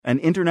An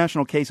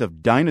international case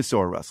of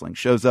dinosaur rustling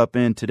shows up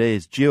in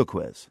today's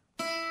GeoQuiz.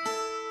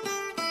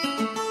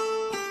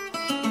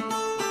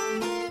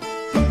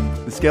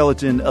 The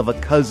skeleton of a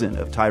cousin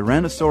of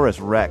Tyrannosaurus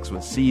rex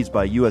was seized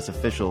by U.S.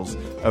 officials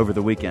over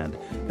the weekend.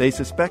 They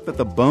suspect that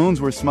the bones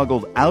were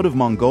smuggled out of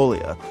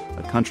Mongolia,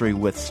 a country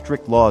with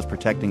strict laws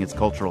protecting its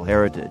cultural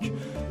heritage.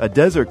 A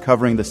desert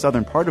covering the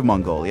southern part of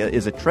Mongolia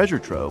is a treasure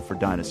trove for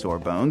dinosaur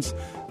bones.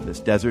 This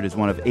desert is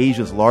one of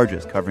Asia's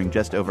largest, covering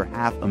just over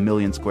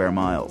 500,000 square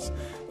miles.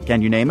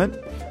 Can you name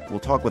it? We'll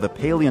talk with a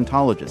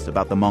paleontologist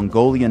about the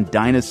Mongolian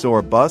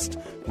dinosaur bust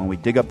when we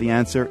dig up the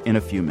answer in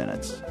a few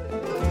minutes.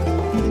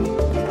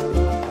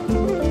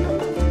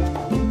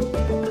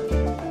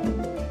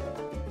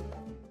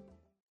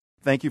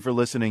 Thank you for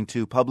listening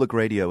to Public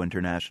Radio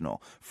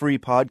International. Free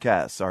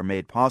podcasts are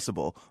made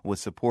possible with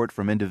support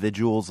from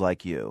individuals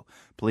like you.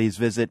 Please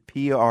visit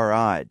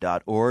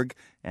PRI.org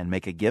and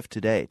make a gift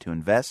today to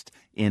invest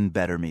in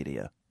better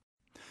media.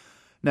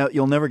 Now,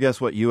 you'll never guess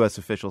what U.S.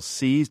 officials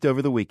seized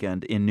over the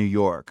weekend in New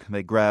York.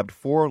 They grabbed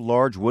 4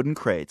 large wooden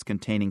crates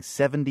containing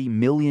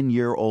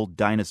 70-million-year-old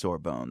dinosaur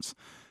bones.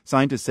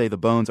 Scientists say the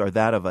bones are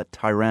that of a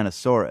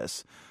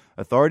Tyrannosaurus.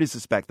 Authorities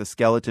suspect the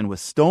skeleton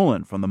was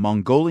stolen from the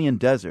Mongolian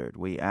desert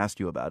we asked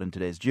you about in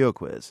today's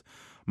GeoQuiz.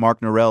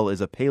 Mark Norell is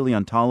a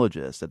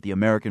paleontologist at the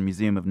American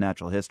Museum of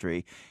Natural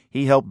History.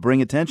 He helped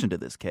bring attention to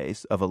this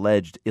case of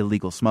alleged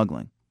illegal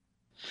smuggling.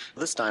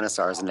 This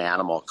dinosaur is an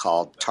animal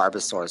called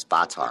Tarbosaurus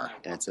batar,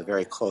 and it's a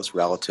very close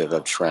relative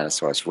of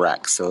Tyrannosaurus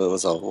rex. So it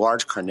was a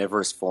large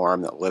carnivorous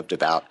form that lived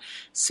about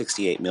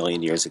 68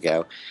 million years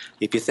ago.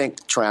 If you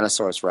think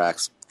Tyrannosaurus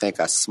rex, think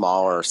a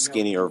smaller,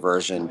 skinnier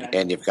version,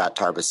 and you've got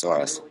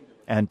Tarbosaurus.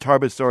 And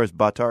Tarbosaurus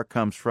batar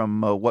comes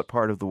from what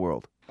part of the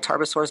world?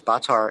 Tarbosaurus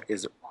batar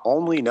is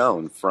only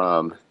known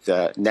from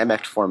the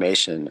Nemegt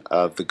Formation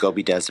of the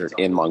Gobi Desert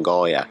in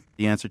Mongolia.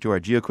 The answer to our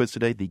GeoQuiz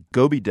today, the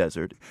Gobi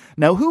Desert.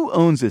 Now, who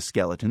owns this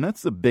skeleton?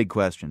 That's the big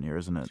question here,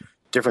 isn't it?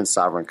 Different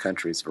sovereign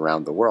countries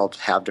around the world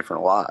have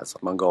different laws.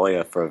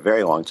 Mongolia, for a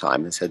very long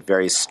time, has had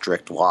very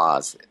strict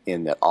laws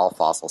in that all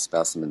fossil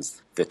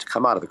specimens that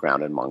come out of the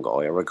ground in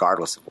Mongolia,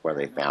 regardless of where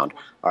they found,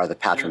 are the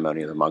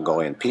patrimony of the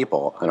Mongolian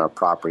people and are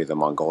property of the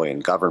Mongolian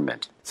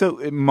government. So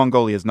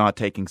Mongolia is not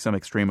taking some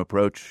extreme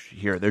approach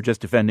here. They're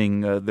just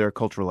defending their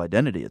cultural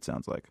identity, it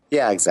sounds like.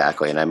 Yeah,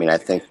 exactly. And I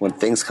think when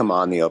things come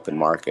on the open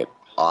market,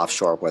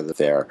 offshore, whether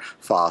they're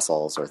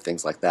fossils or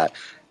things like that,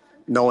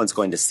 no one's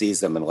going to seize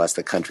them unless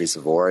the countries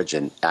of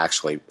origin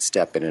actually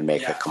step in and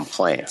make a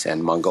complaint.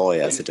 And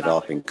Mongolia, as a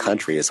developing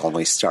country, is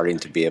only starting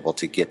to be able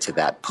to get to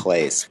that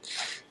place.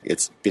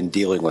 It's been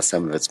dealing with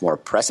some of its more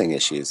pressing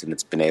issues, and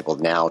it's been able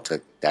now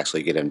to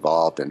actually get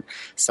involved in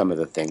some of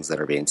the things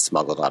that are being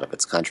smuggled out of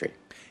its country.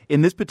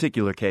 In this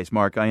particular case,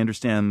 Mark, I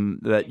understand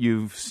that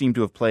you seem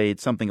to have played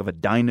something of a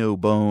dino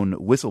bone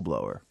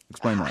whistleblower.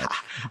 Explain that.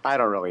 I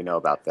don't really know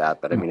about that,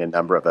 but a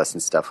number of us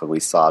and stuff, when we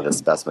saw this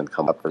specimen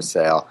come up for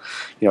sale,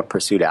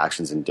 pursued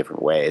actions in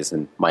different ways.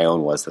 And my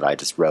own was that I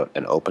just wrote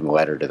an open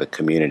letter to the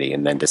community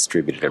and then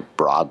distributed it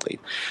broadly.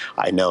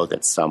 I know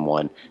that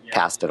someone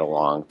passed it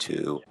along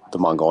to the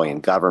Mongolian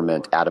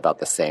government at about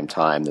the same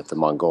time that the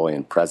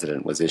Mongolian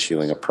president was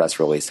issuing a press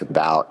release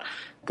about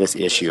this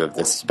issue of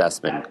this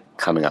specimen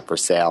coming up for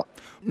sale.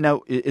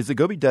 Now, is the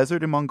Gobi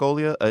Desert in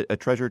Mongolia a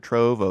treasure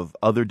trove of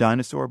other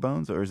dinosaur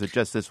bones, or is it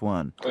just this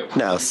one?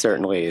 No,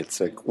 certainly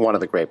it's one of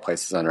the great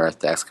places on Earth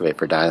to excavate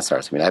for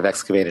dinosaurs. I've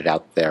excavated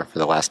out there for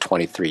the last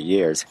 23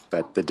 years,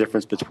 but the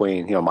difference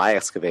between my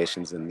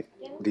excavations and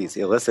these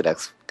illicit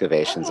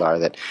excavations are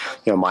that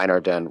mine are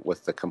done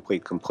with the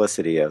complete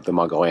complicity of the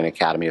Mongolian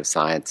Academy of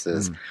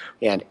Sciences,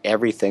 and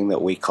everything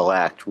that we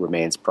collect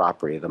remains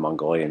property of the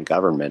Mongolian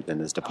government and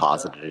is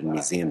deposited in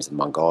museums in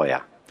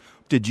Mongolia.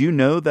 Did you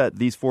know that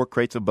these 4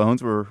 crates of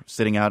bones were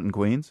sitting out in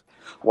Queens?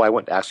 Well, I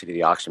went actually to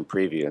the auction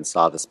preview and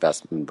saw the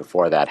specimen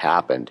before that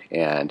happened.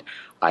 And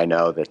I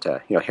know that,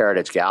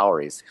 Heritage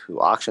Galleries, who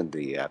auctioned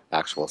the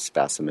actual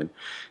specimen,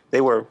 they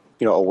were,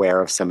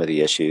 aware of some of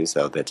the issues,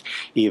 so that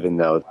even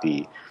though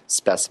the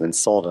specimen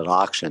sold at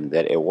auction,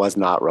 that it was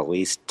not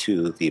released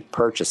to the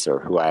purchaser,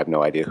 who I have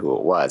no idea who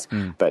it was.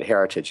 But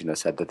Heritage,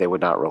 said that they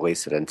would not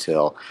release it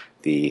until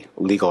the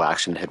legal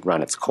action had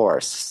run its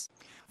course.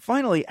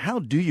 Finally, how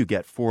do you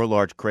get 4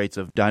 large crates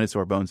of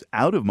dinosaur bones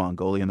out of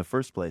Mongolia in the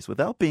first place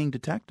without being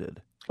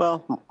detected?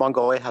 Well,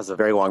 Mongolia has a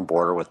very long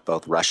border with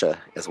both Russia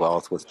as well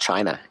as with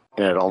China,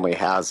 and it only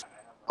has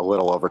a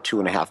little over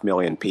 2.5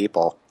 million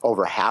people,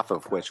 over half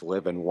of which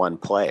live in one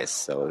place.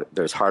 So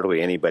there's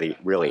hardly anybody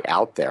really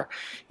out there.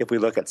 If we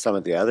look at some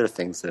of the other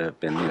things that have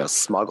been,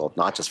 smuggled,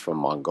 not just from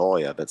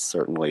Mongolia, but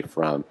certainly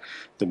from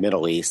the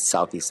Middle East,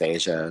 Southeast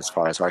Asia, as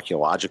far as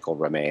archaeological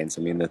remains,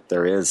 that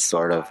there is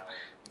sort of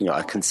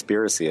a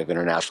conspiracy of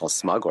international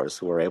smugglers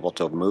who are able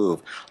to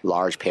move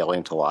large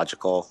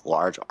paleontological,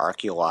 large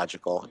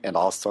archaeological, and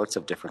all sorts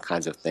of different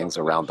kinds of things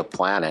around the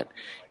planet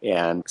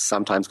and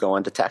sometimes go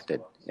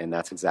undetected. And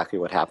that's exactly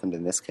what happened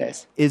in this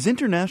case. Is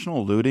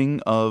international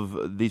looting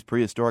of these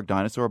prehistoric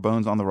dinosaur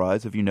bones on the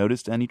rise? Have you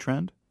noticed any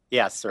trend?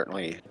 Yes,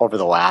 certainly. Over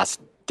the last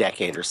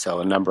decade or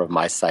so, a number of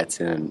my sites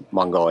in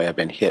Mongolia have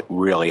been hit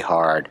really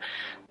hard.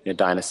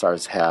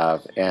 Dinosaurs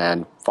have,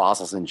 and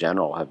fossils in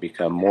general, have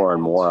become more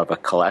and more of a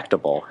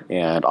collectible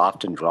and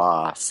often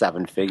draw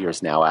seven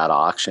figures now at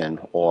auction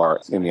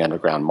or in the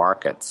underground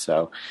market.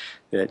 So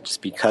that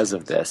just because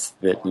of this,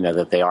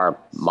 that they are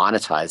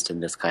monetized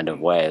in this kind of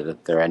way,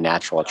 that they're a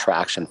natural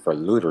attraction for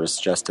looters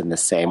just in the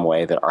same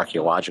way that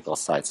archaeological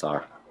sites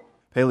are.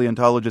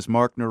 Paleontologist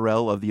Mark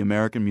Norell of the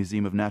American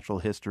Museum of Natural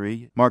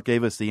History. Mark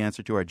gave us the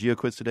answer to our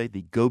GeoQuiz today,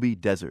 the Gobi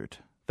Desert.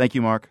 Thank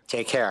you, Mark.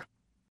 Take care.